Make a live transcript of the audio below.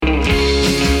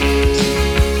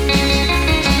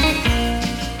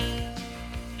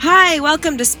Hi,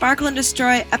 welcome to Sparkle and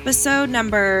Destroy episode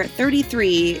number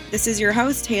 33. This is your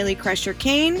host, Haley Crusher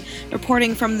Kane,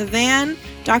 reporting from the van.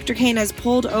 Dr. Kane has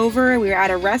pulled over. We are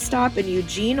at a rest stop in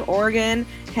Eugene, Oregon,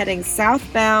 heading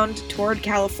southbound toward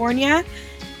California.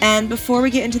 And before we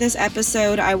get into this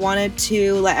episode, I wanted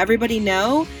to let everybody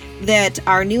know that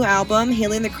our new album,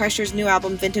 Haley and the Crusher's new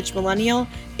album, Vintage Millennial,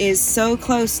 is so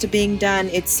close to being done.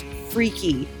 It's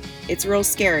freaky. It's real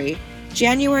scary.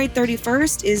 January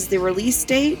 31st is the release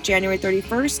date, January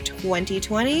 31st,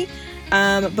 2020.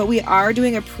 But we are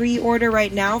doing a pre-order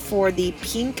right now for the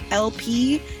pink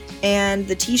LP and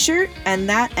the t-shirt, and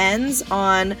that ends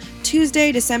on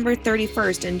Tuesday, December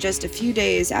 31st, in just a few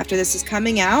days after this is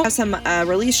coming out. We have some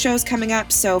release shows coming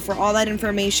up, so for all that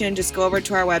information, just go over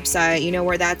to our website. You know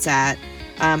where that's at.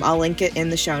 I'll link it in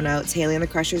the show notes,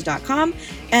 HaleyandtheCrushers.com.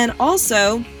 And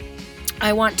also,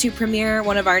 I want to premiere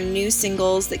one of our new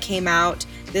singles that came out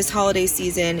this holiday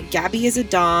season, Gabby is a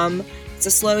Dom. It's a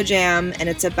slow jam, and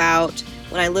it's about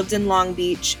when I lived in Long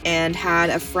Beach and had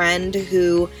a friend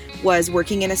who was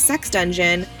working in a sex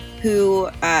dungeon who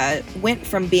went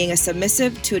from being a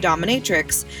submissive to a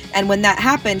dominatrix. And when that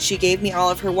happened, she gave me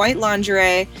all of her white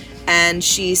lingerie, and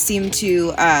she seemed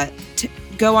to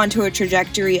go onto a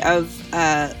trajectory of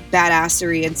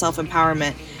badassery and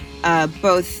self-empowerment.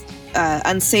 Both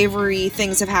unsavory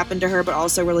things have happened to her, but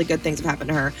also really good things have happened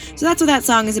to her. So that's what that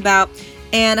song is about,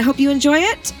 and I hope you enjoy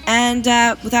it. And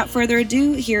without further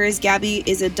ado, here is Gabby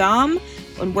is a Dom,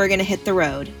 and we're gonna hit the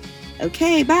road.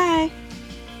 Okay, bye.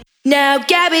 Now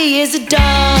Gabby is a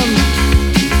Dom.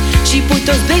 She put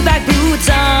those big black boots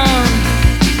on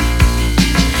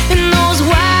and those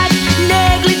white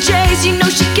negligees. You know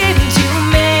she gave them to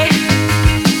me.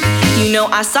 You know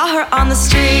I saw her on the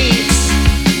streets,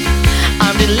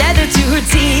 armed in leather to her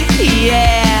teeth,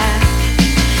 yeah.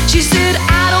 She said,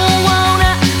 I don't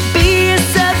wanna be a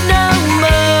sub no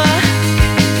more.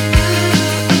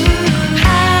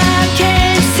 I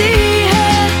can see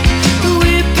her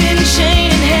whipping chain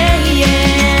in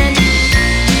hand,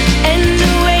 and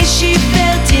the way she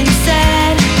felt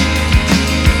inside.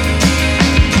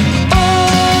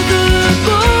 All the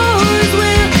boys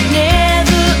will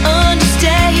never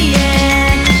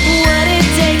understand what it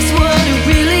takes, what it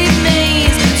really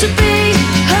means to be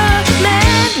her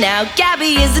man. Now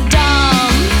Gabby is a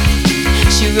Dom.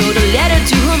 She wrote a letter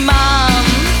to her mom.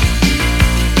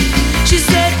 She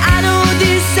said, I know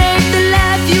this ain't the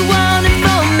life you wanted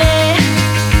for me,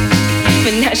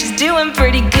 but now she's doing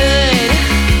pretty good.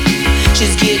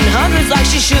 She's getting hundreds like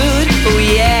she should, oh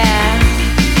yeah.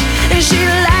 And she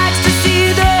likes to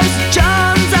see those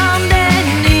charms on their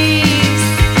knees.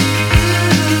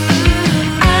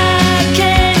 I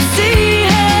can see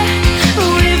her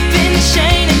whipping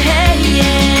chain in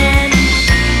hand,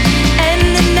 and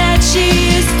the night she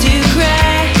used to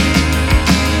cry.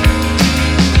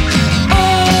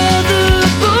 All the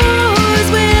boys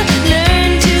will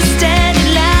learn to stand in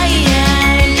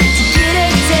line to get a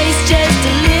taste, just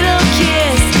a little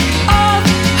kiss of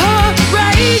her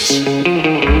rage.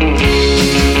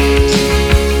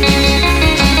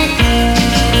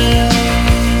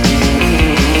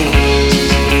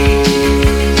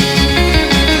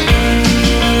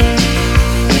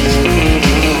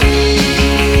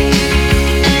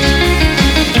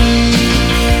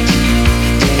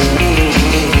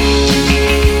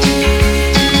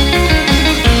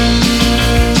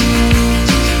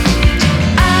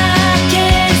 I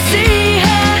can see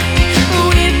her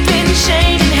whipping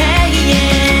chain in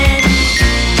hand,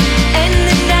 and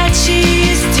the night she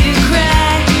used to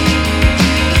cry.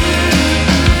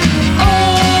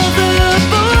 All the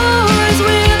boys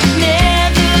will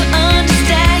never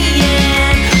understand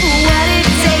what it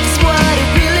takes, what it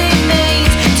really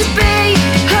means to be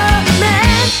her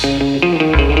man.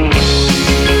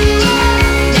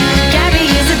 Now Gabby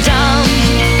is a Dom.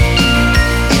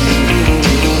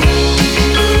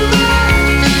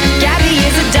 Gabby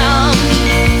is a Dom.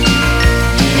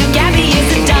 Gabby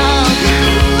is a Dom.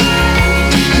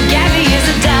 Gabby is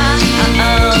a Dom.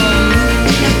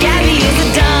 Gabby is a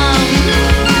Dom.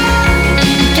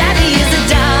 Gabby is a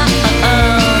Dom.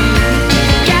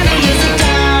 Gabby is a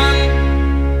Dom.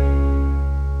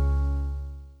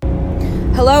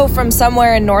 Hello from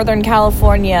somewhere in Northern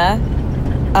California.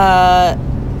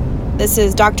 This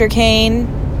is Dr. Kane,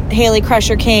 Haley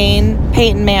Crusher Kane,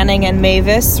 Peyton Manning, and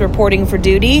Mavis reporting for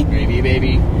duty.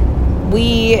 Baby.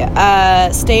 We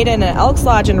stayed in an Elks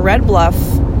Lodge in Red Bluff,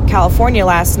 California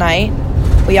last night.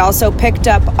 We also picked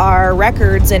up our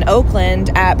records in Oakland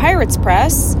at Pirates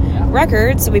Press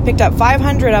Records. So we picked up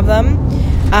 500 of them.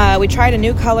 We tried a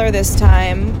new color this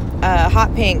time,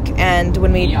 hot pink, and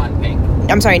when we Neon pink.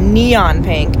 neon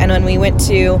pink. And when we went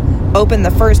to opened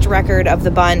the first record of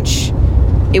the bunch,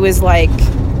 it was like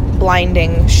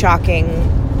blinding, shocking,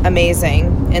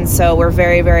 amazing. And so we're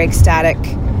very, very ecstatic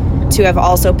to have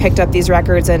also picked up these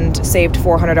records and saved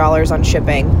 $400 on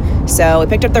shipping. So we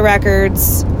picked up the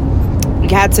records. We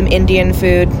had some Indian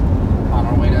food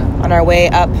on our way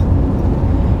up.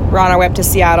 We're on our way up to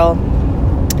Seattle.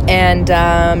 And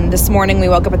this morning we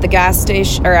woke up at the gas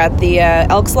station, or at the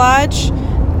Elks Lodge,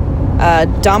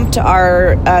 dumped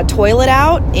our toilet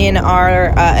out in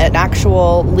our an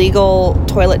actual legal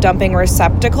toilet dumping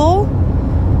receptacle.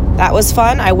 That was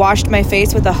fun. I washed my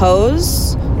face with a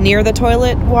hose near the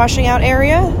toilet washing out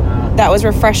area. That was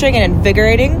refreshing and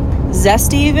invigorating,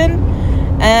 zesty even.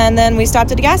 And then we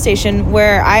stopped at a gas station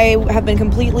where I have been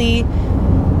completely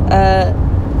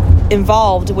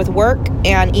involved with work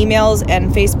and emails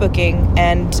and Facebooking,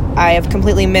 and I have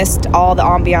completely missed all the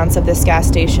ambiance of this gas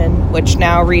station, which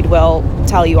now Reed will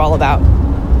tell you all about.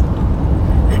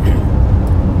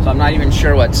 So I'm not even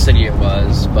sure what city it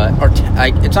was, but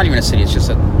it's not even a city, it's just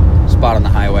a spot on the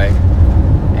highway.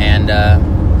 And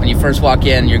when you first walk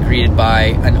in, you're greeted by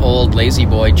an old lazy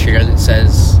boy chair that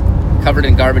says, covered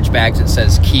in garbage bags, it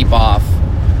says "keep off."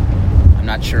 I'm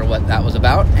not sure what that was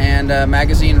about. And a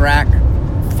magazine rack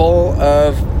full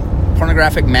of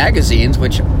pornographic magazines,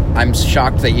 which I'm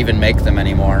shocked they even make them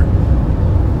anymore.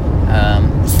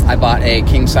 I bought a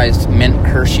king-sized mint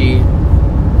Hershey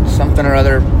something or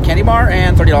other candy bar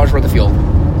and $30 worth of fuel.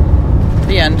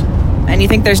 The end. And you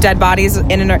think there's dead bodies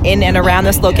in and around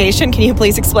this location? Can you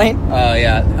please explain? Oh,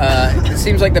 yeah. It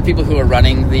seems like the people who are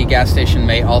running the gas station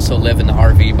may also live in the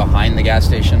RV behind the gas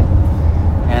station.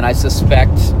 And I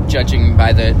suspect, judging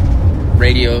by the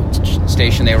radio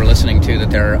station they were listening to, that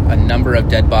there are a number of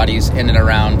dead bodies in and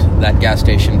around that gas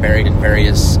station, buried in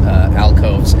various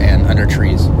alcoves and under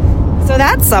trees. So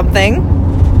that's something.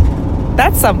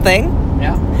 That's something.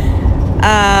 Yeah.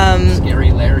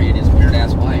 Scary Larry and his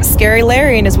weird-ass wife. Scary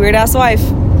Larry and his weird-ass wife.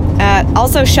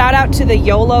 Also, shout out to the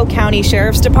Yolo County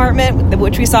Sheriff's Department,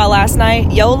 which we saw last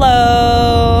night.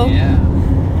 YOLO! Yeah.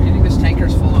 Do you think this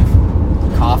tanker's full of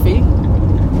coffee?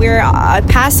 We're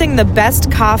passing the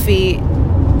best coffee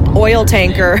oil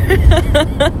tanker.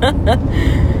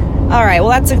 All right, well,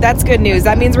 that's good news.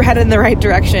 That means we're headed in the right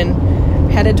direction.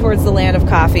 Headed towards the land of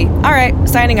coffee. All right,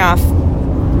 signing off.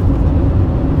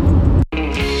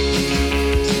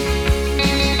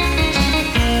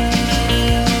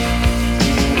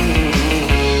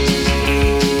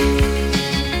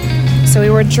 So we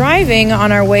were driving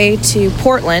on our way to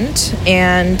Portland,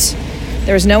 and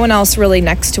there was no one else really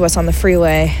next to us on the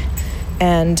freeway.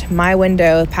 And my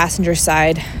window, passenger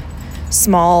side,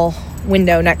 small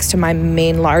window next to my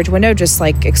main large window, just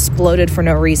like exploded for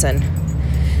no reason.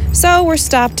 So we're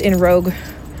stopped in Rogue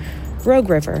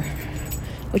River,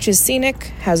 which is scenic,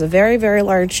 has a very, very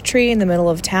large tree in the middle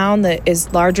of town that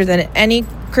is larger than any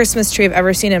Christmas tree I've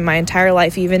ever seen in my entire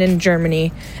life, even in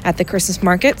Germany at the Christmas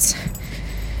markets.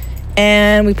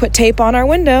 And we put tape on our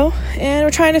window, and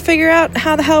we're trying to figure out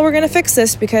how the hell we're going to fix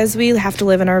this because we have to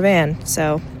live in our van.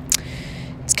 So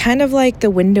it's kind of like the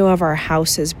window of our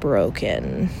house is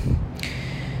broken.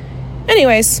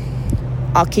 Anyways,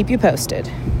 I'll keep you posted.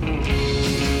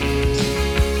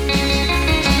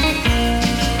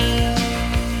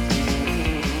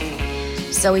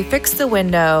 So we fixed the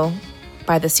window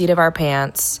by the seat of our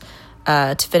pants.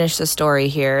 To finish the story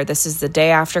here, this is the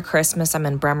day after Christmas. I'm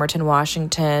in Bremerton,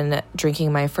 Washington,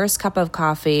 drinking my first cup of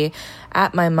coffee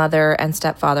at my mother and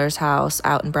stepfather's house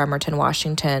out in Bremerton,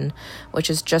 Washington, which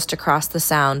is just across the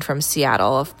Sound from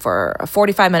Seattle for a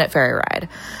 45-minute ferry ride.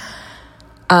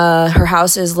 Her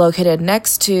house is located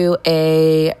next to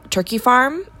a turkey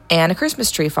farm and a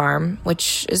Christmas tree farm,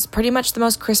 which is pretty much the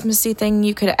most Christmassy thing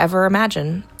you could ever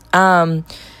imagine.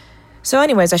 So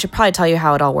anyways, I should probably tell you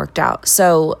how it all worked out.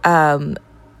 So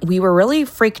we were really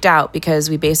freaked out because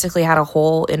we basically had a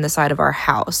hole in the side of our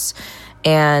house,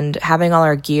 and having all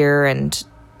our gear and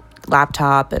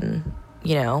laptop and,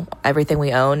 you know, everything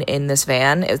we own in this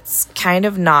van, it's kind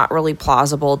of not really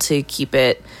plausible to keep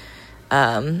it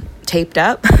taped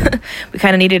up. We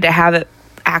kind of needed to have it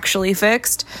actually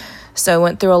fixed. So I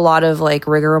went through a lot of like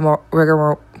rigmarole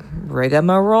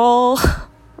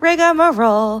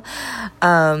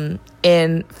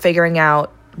in figuring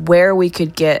out where we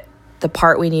could get the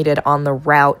part we needed on the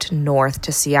route north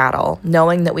to Seattle,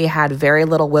 knowing that we had very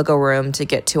little wiggle room to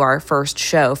get to our first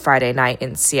show Friday night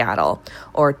in Seattle,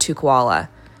 or Tukwila,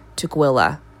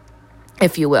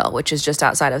 if you will, which is just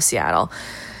outside of Seattle.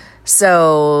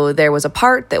 So there was a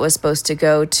part that was supposed to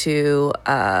go to,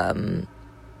 I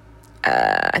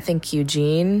think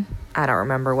Eugene. I don't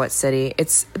remember what city.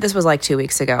 This was like 2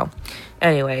 weeks ago.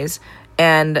 Anyways,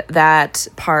 And that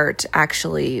part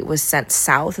actually was sent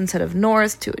south instead of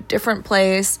north to a different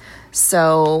place.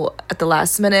 So at the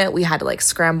last minute, we had to like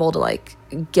scramble to like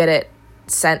get it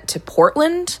sent to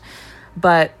Portland,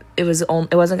 but it wasn't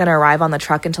going to arrive on the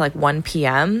truck until like 1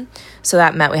 p.m. So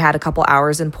that meant we had a couple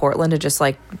hours in Portland to just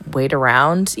like wait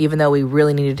around, even though we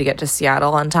really needed to get to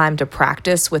Seattle on time to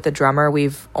practice with a drummer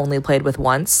we've only played with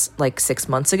once, like 6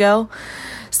 months ago.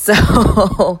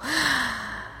 So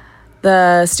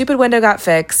the stupid window got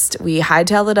fixed. We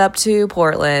hightailed it up to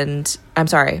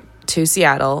to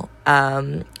Seattle.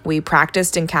 We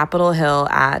practiced in Capitol Hill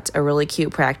at a really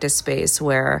cute practice space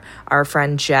where our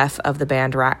friend Jeff of the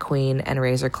band Rat Queen and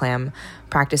Razor Clam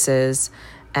practices,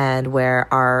 and where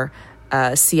our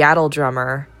Seattle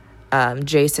drummer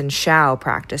Jason Shao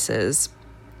practices.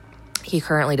 He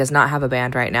currently does not have a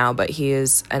band right now, but he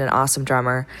is an awesome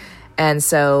drummer. And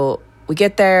so we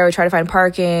get there, we try to find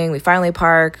parking, we finally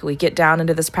park, we get down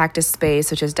into this practice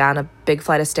space, which is down a big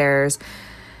flight of stairs.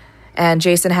 And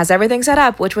Jason has everything set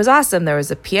up, which was awesome. There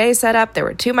was a PA set up, there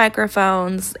were 2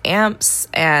 microphones, amps,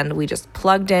 and we just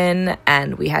plugged in,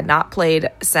 and we had not played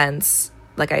since,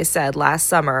 like I said, last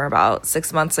summer, about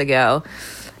 6 months ago.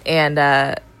 And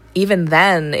even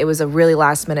then, it was a really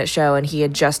last-minute show, and he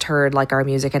had just heard like our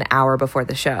music an hour before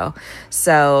the show.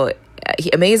 So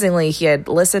amazingly, he had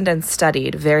listened and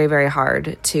studied very, very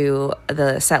hard to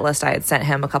the set list I had sent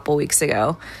him a couple weeks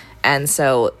ago. And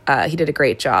so he did a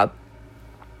great job.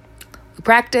 We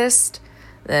practiced,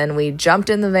 then we jumped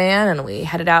in the van and we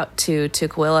headed out to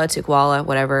Tukwila,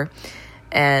 whatever,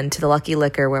 and to the Lucky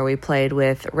Liquor where we played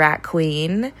with Rat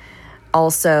Queen.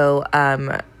 Also,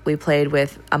 we played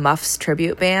with a Muffs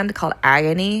tribute band called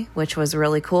Agony, which was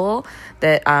really cool,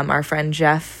 that our friend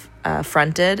Jeff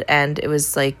fronted, and it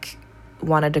was like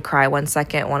wanted to cry 1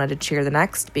 second, wanted to cheer the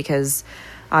next, because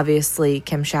obviously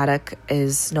Kim Shattuck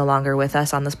is no longer with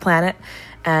us on this planet.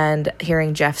 And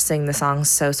hearing Jeff sing the songs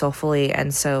so soulfully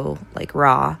and so like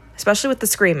raw, especially with the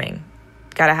screaming,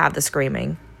 gotta have the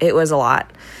screaming. It was a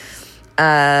lot.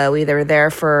 We were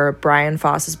there for Brian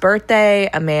Foss's birthday,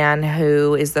 a man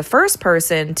who is the first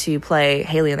person to play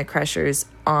Haley and the Crushers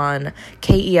on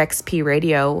KEXP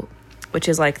radio, which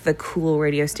is like the cool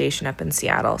radio station up in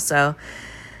Seattle. So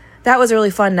that was a really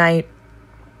fun night.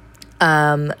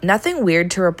 Nothing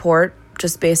weird to report,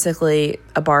 just basically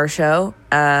a bar show.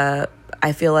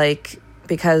 I feel like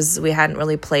because we hadn't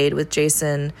really played with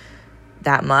Jason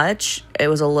that much, it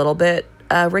was a little bit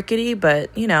rickety,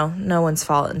 but, you know, no one's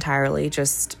fault entirely,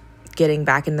 just getting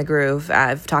back in the groove.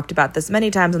 I've talked about this many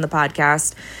times on the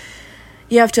podcast.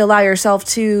 You have to allow yourself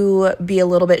to be a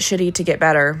little bit shitty to get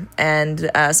better, and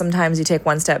sometimes you take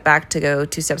 1 step back to go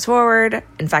 2 steps forward.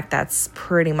 In fact, that's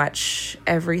pretty much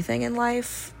everything in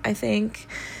life, I think.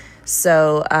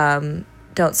 So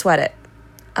don't sweat it.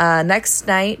 Next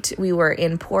night, we were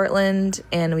in Portland,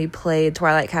 and we played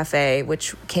Twilight Cafe,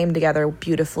 which came together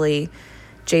beautifully.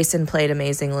 Jason played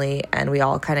amazingly, and we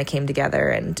all kind of came together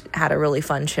and had a really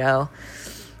fun show.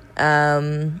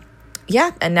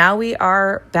 Yeah, and now we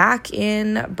are back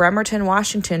in Bremerton,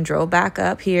 Washington, drove back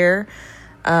up here.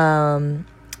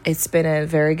 It's been a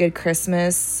very good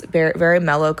Christmas, very, very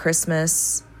mellow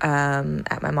Christmas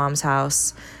at my mom's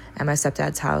house and my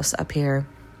stepdad's house up here.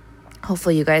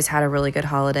 Hopefully you guys had a really good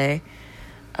holiday.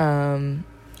 I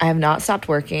have not stopped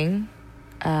working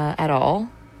at all.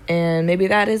 And maybe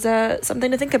that is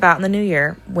something to think about in the new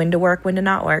year. When to work, when to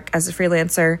not work. As a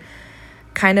freelancer,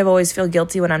 kind of always feel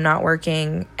guilty when I'm not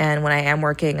working. And when I am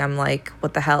working, I'm like,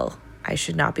 what the hell? I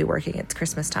should not be working. It's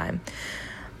Christmas time.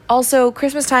 Also,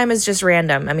 Christmas time is just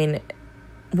random. I mean,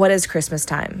 what is Christmas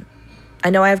time? I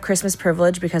know I have Christmas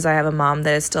privilege because I have a mom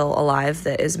that is still alive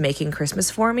that is making Christmas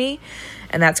for me,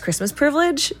 and that's Christmas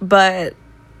privilege. But,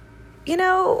 you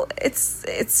know,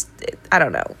 it's I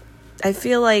don't know. I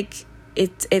feel like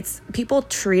it's people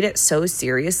treat it so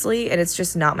seriously, and it's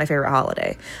just not my favorite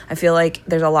holiday. I feel like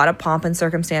there's a lot of pomp and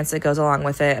circumstance that goes along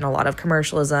with it, and a lot of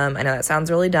commercialism. I know that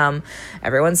sounds really dumb.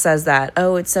 Everyone says that,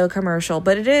 oh, it's so commercial,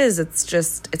 but it is.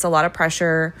 It's a lot of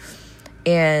pressure.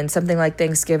 And something like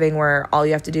Thanksgiving, where all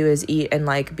you have to do is eat and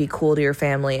like be cool to your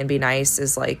family and be nice,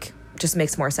 is like just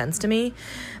makes more sense to me.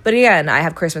 But again, I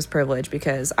have Christmas privilege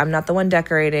because I'm not the one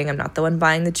decorating. I'm not the one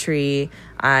buying the tree.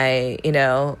 I'm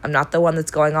not the one that's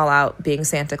going all out being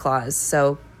Santa Claus.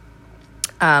 So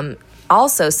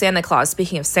also Santa Claus,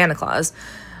 speaking of Santa Claus,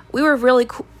 we were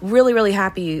really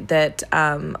happy that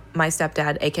my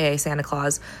stepdad, aka Santa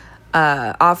Claus,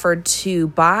 offered to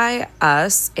buy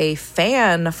us a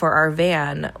fan for our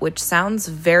van, which sounds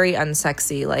very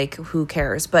unsexy, like who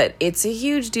cares, but it's a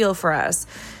huge deal for us.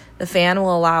 The fan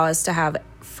will allow us to have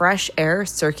fresh air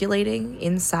circulating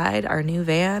inside our new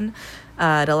van.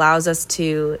 It allows us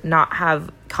to not have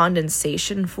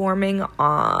condensation forming,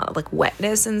 like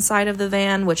wetness inside of the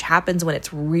van, which happens when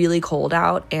it's really cold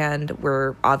out and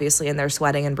we're obviously in there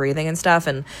sweating and breathing and stuff.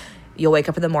 And you'll wake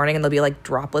up in the morning and there'll be like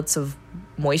droplets of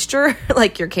moisture,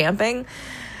 like you're camping.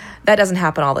 That doesn't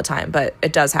happen all the time, but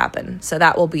it does happen. So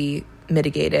that will be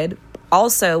mitigated.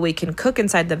 Also, we can cook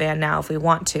inside the van now if we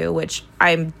want to, which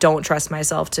I don't trust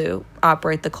myself to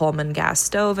operate the Coleman gas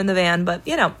stove in the van. But,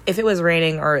 you know, if it was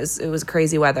raining or it was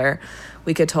crazy weather,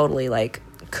 we could totally, like,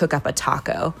 cook up a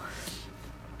taco.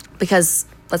 Because,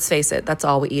 let's face it, that's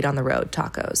all we eat on the road,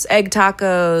 tacos. Egg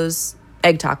tacos.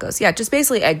 Yeah, just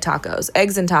basically egg tacos.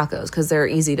 Eggs and tacos, because they're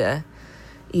easy to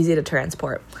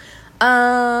transport.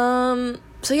 So,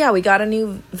 yeah, we got a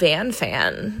new van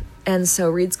fan. And so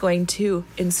Reed's going to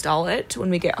install it when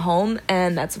we get home,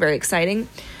 and that's very exciting.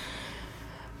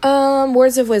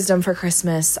 Words of wisdom for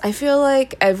Christmas. I feel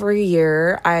like every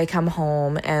year I come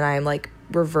home and I'm like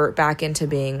revert back into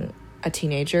being a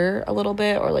teenager a little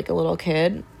bit, or like a little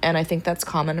kid. And I think that's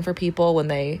common for people when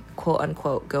they quote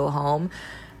unquote go home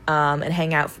and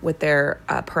hang out with their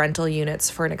parental units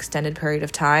for an extended period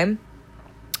of time.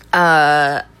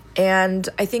 And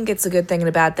I think it's a good thing and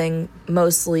a bad thing.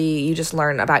 Mostly you just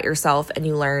learn about yourself and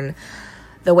you learn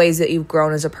the ways that you've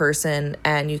grown as a person,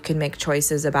 and you can make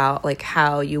choices about like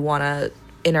how you want to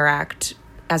interact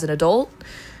as an adult,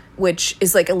 which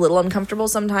is like a little uncomfortable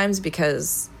sometimes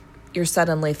because you're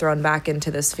suddenly thrown back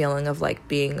into this feeling of like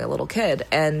being a little kid.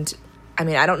 And I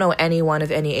mean, I don't know anyone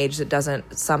of any age that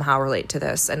doesn't somehow relate to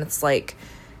this. And it's like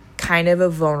kind of a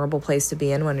vulnerable place to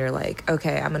be in when you're like,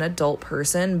 okay, I'm an adult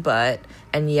person,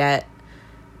 and yet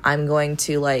I'm going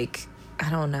to like, I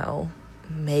don't know,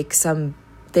 make some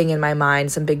thing in my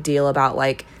mind, some big deal about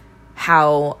like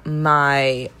how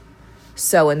my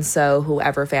so-and-so,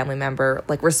 whoever family member,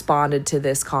 like responded to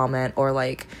this comment, or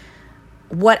like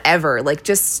whatever, like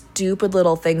just stupid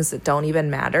little things that don't even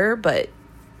matter. But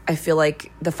I feel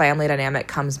like the family dynamic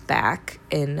comes back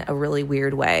in a really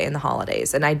weird way in the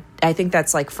holidays. And I think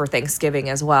that's like for Thanksgiving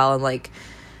as well. And like,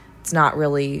 it's not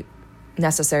really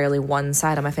necessarily one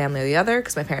side of my family or the other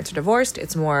because my parents are divorced.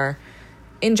 It's more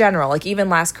in general. Like even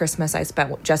last Christmas I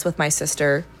spent just with my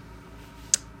sister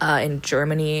in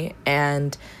Germany,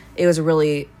 and it was a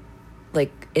really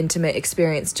like intimate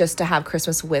experience just to have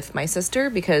Christmas with my sister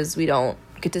because we don't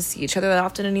get to see each other that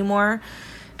often anymore.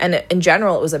 And in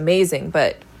general it was amazing,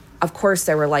 but of course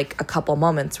there were like a couple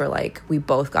moments where like we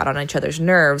both got on each other's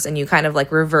nerves, and you kind of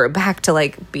like revert back to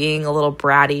like being a little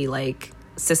bratty like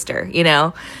sister, you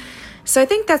know? So I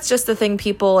think that's just the thing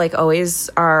people like always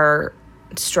are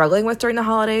struggling with during the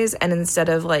holidays. And instead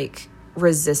of like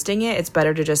resisting it, it's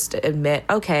better to just admit,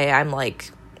 okay, I'm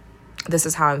like, this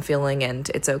is how I'm feeling and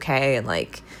it's okay. And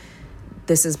like,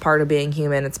 this is part of being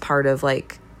human. It's part of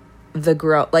like the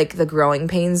growing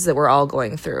pains that we're all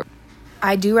going through.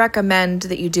 I do recommend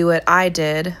that you do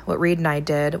what Reed and I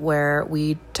did, where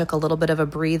we took a little bit of a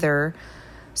breather.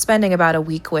 Spending about a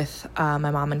week with my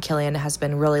mom and Killian has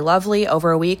been really lovely,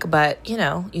 over a week, but you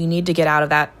know, you need to get out of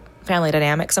that family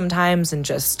dynamic sometimes and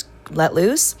just let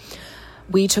loose.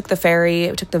 We took the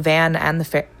ferry, took the van and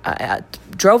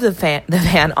drove the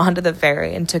van onto the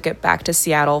ferry and took it back to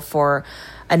Seattle for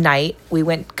a night. We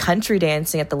went country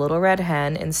dancing at the Little Red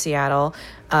Hen in Seattle.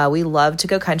 We love to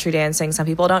go country dancing. Some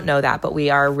people don't know that, but we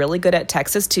are really good at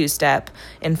Texas two-step.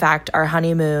 In fact, our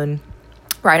honeymoon,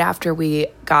 right after we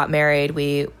got married,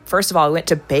 we went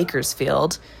to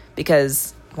Bakersfield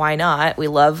because why not? We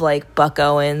love like Buck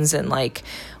Owens, and like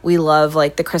we love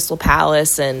like the Crystal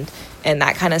Palace and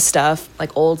that kind of stuff,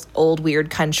 like old weird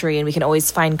country. And we can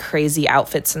always find crazy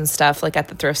outfits and stuff like at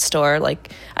the thrift store.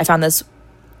 Like I found this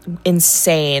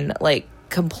insane, like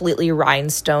completely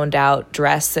rhinestoned out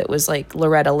dress that was like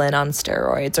Loretta Lynn on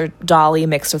steroids, or Dolly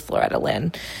mixed with Loretta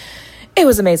Lynn. It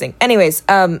was amazing. Anyways,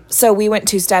 so we went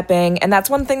two-stepping, and that's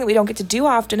one thing that we don't get to do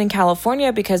often in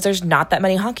California because there's not that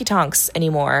many honky-tonks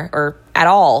anymore, or at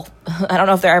all. I don't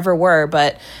know if there ever were,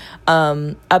 but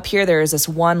up here there is this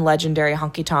one legendary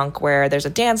honky-tonk where there's a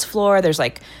dance floor. There's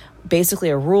like basically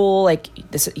a rule,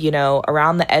 like this, you know,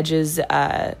 around the edges,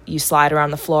 you slide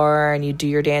around the floor and you do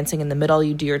your dancing. In the middle,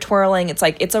 you do your twirling. It's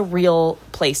like, it's a real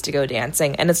place to go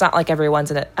dancing. And it's not like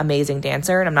everyone's an amazing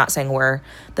dancer. And I'm not saying we're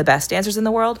the best dancers in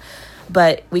the world,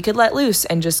 but we could let loose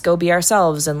and just go be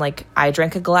ourselves. And like, I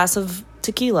drank a glass of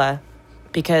tequila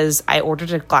because I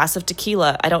ordered a glass of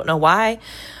tequila. I don't know why.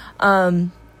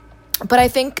 But I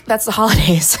think that's the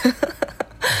holidays.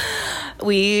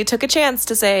 We took a chance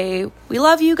to say, we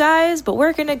love you guys, but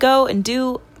we're going to go and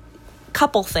do a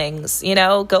couple things, you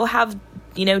know, go have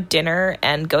dinner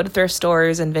and go to thrift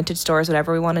stores and vintage stores,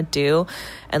 whatever we want to do,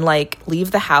 and like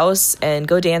leave the house and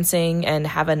go dancing and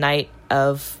have a night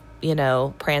of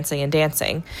prancing and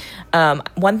dancing.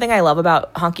 One thing I love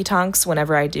about honky tonks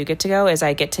whenever I do get to go is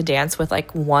I get to dance with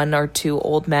like one or two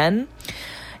old men.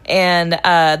 And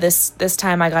this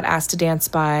time I got asked to dance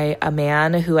by a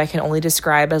man who I can only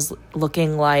describe as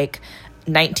looking like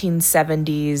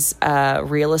 1970s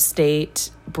real estate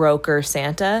broker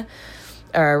Santa,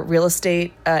 or real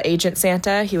estate agent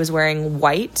Santa. He was wearing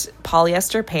white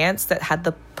polyester pants that had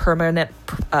the permanent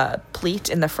pleat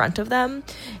in the front of them,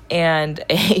 and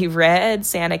a red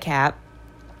Santa cap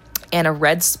and a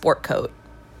red sport coat.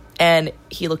 And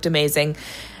he looked amazing.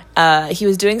 He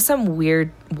was doing some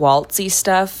weird waltzy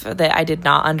stuff that I did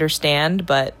not understand,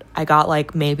 but I got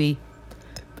like maybe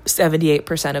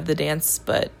 78% of the dance,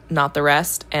 but not the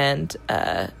rest. And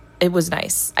it was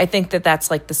nice. I think that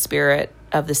that's like the spirit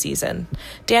of the season.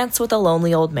 Dance with a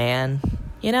lonely old man,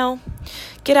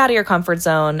 get out of your comfort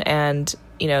zone, and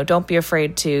don't be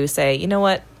afraid to say, you know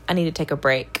what, I need to take a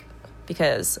break,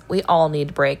 because we all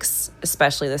need breaks,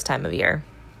 especially this time of year.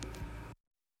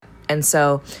 And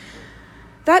so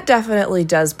that definitely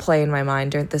does play in my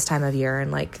mind during this time of year,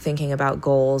 and like thinking about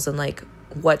goals and like,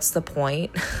 what's the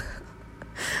point?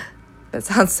 That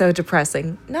sounds so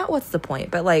depressing. Not what's the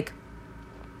point, but like,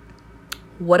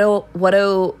 what do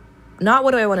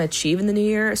I want to achieve in the new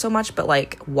year so much, but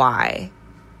like, why?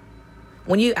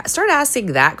 When you start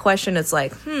asking that question, it's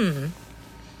like,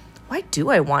 why do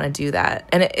I want to do that?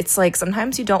 And it's like,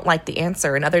 sometimes you don't like the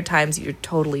answer, and other times you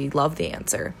totally love the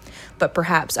answer, but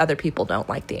perhaps other people don't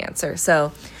like the answer.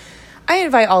 So I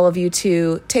invite all of you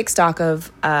to take stock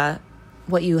of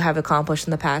what you have accomplished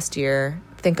in the past year.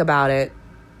 Think about it.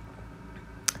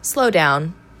 Slow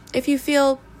down. If you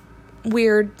feel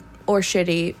weird or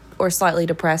shitty or slightly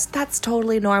depressed, that's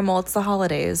totally normal. It's the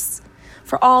holidays.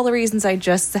 For all the reasons I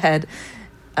just said,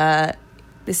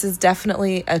 this is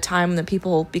definitely a time that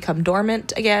people become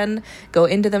dormant again, go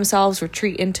into themselves,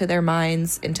 retreat into their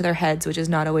minds, into their heads, which is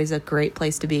not always a great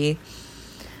place to be.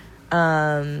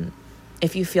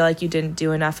 If you feel like you didn't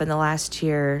do enough in the last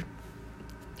year,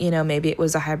 maybe it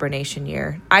was a hibernation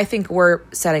year. I think we're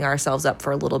setting ourselves up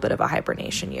for a little bit of a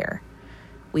hibernation year.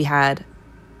 We had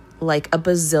like a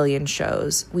bazillion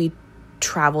shows. We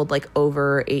traveled like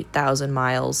over 8,000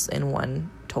 miles in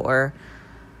one tour.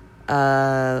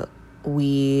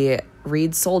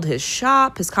 Reed sold his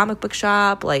shop, his comic book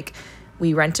shop. Like,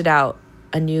 we rented out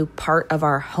a new part of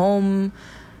our home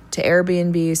to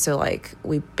Airbnb. So like,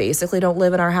 we basically don't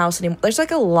live in our house anymore. There's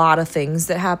like a lot of things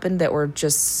that happened that were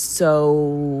just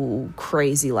so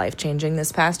crazy life-changing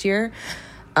this past year.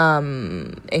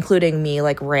 Including me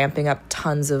like ramping up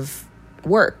tons of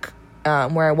work,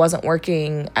 where I wasn't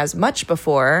working as much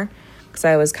before because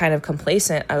I was kind of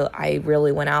complacent. I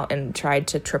really went out and tried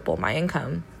to triple my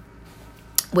income,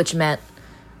 which meant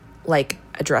like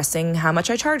addressing how much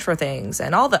I charge for things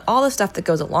and all the stuff that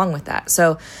goes along with that.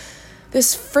 So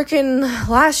this freaking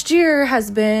last year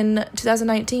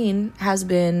 2019 has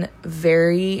been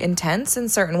very intense in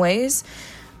certain ways.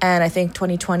 And I think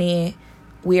 2020,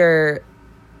 we're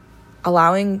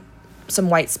allowing some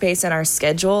white space in our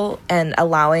schedule and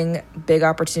allowing big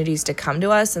opportunities to come to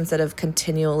us instead of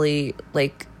continually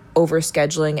like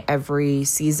overscheduling every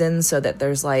season so that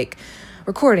there's like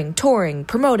recording, touring,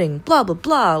 promoting, blah, blah,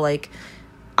 blah. Like,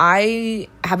 I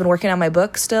have been working on my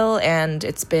book still, and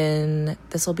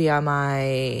this will be on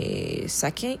my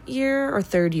second year or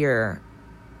third year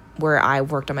where I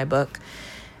worked on my book,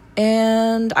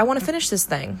 and I want to finish this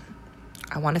thing.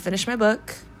 I want to finish my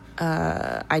book.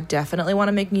 I definitely want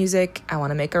to make music. I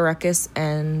want to make a ruckus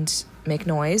and make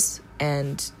noise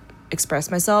and express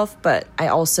myself, but I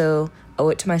also owe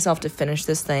it to myself to finish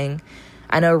this thing.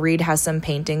 I know Reed has some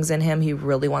paintings in him he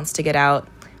really wants to get out.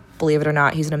 Believe it or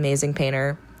not, he's an amazing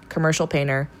painter, commercial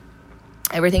painter.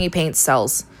 Everything he paints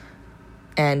sells,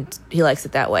 and he likes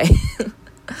it that way.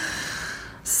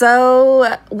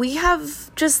 So we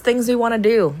have just things we want to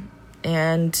do,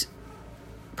 and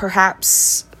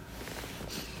perhaps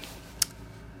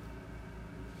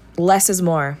less is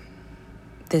more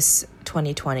this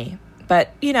 2020.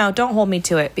 But, don't hold me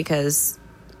to it, because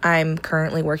I'm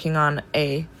currently working on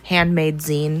a handmade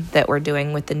zine that we're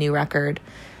doing with the new record,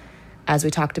 as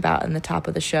we talked about in the top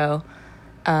of the show.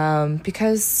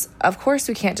 Because, of course,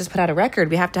 we can't just put out a record.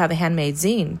 We have to have a handmade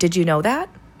zine. Did you know that?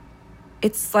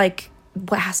 It's like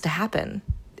what has to happen.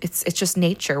 It's just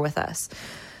nature with us.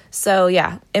 So,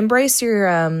 yeah, embrace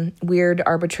your weird,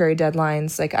 arbitrary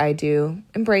deadlines like I do.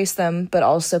 Embrace them, but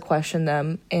also question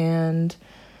them. And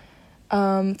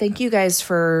Thank you guys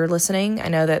for listening. I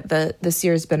know that this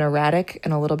year's been erratic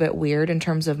and a little bit weird in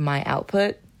terms of my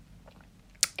output,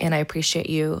 and I appreciate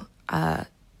you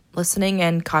listening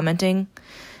and commenting.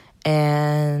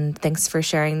 And thanks for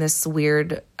sharing this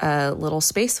weird little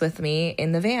space with me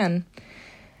in the van.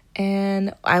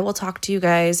 And I will talk to you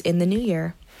guys in the new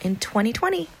year, in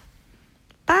 2020.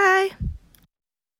 Bye.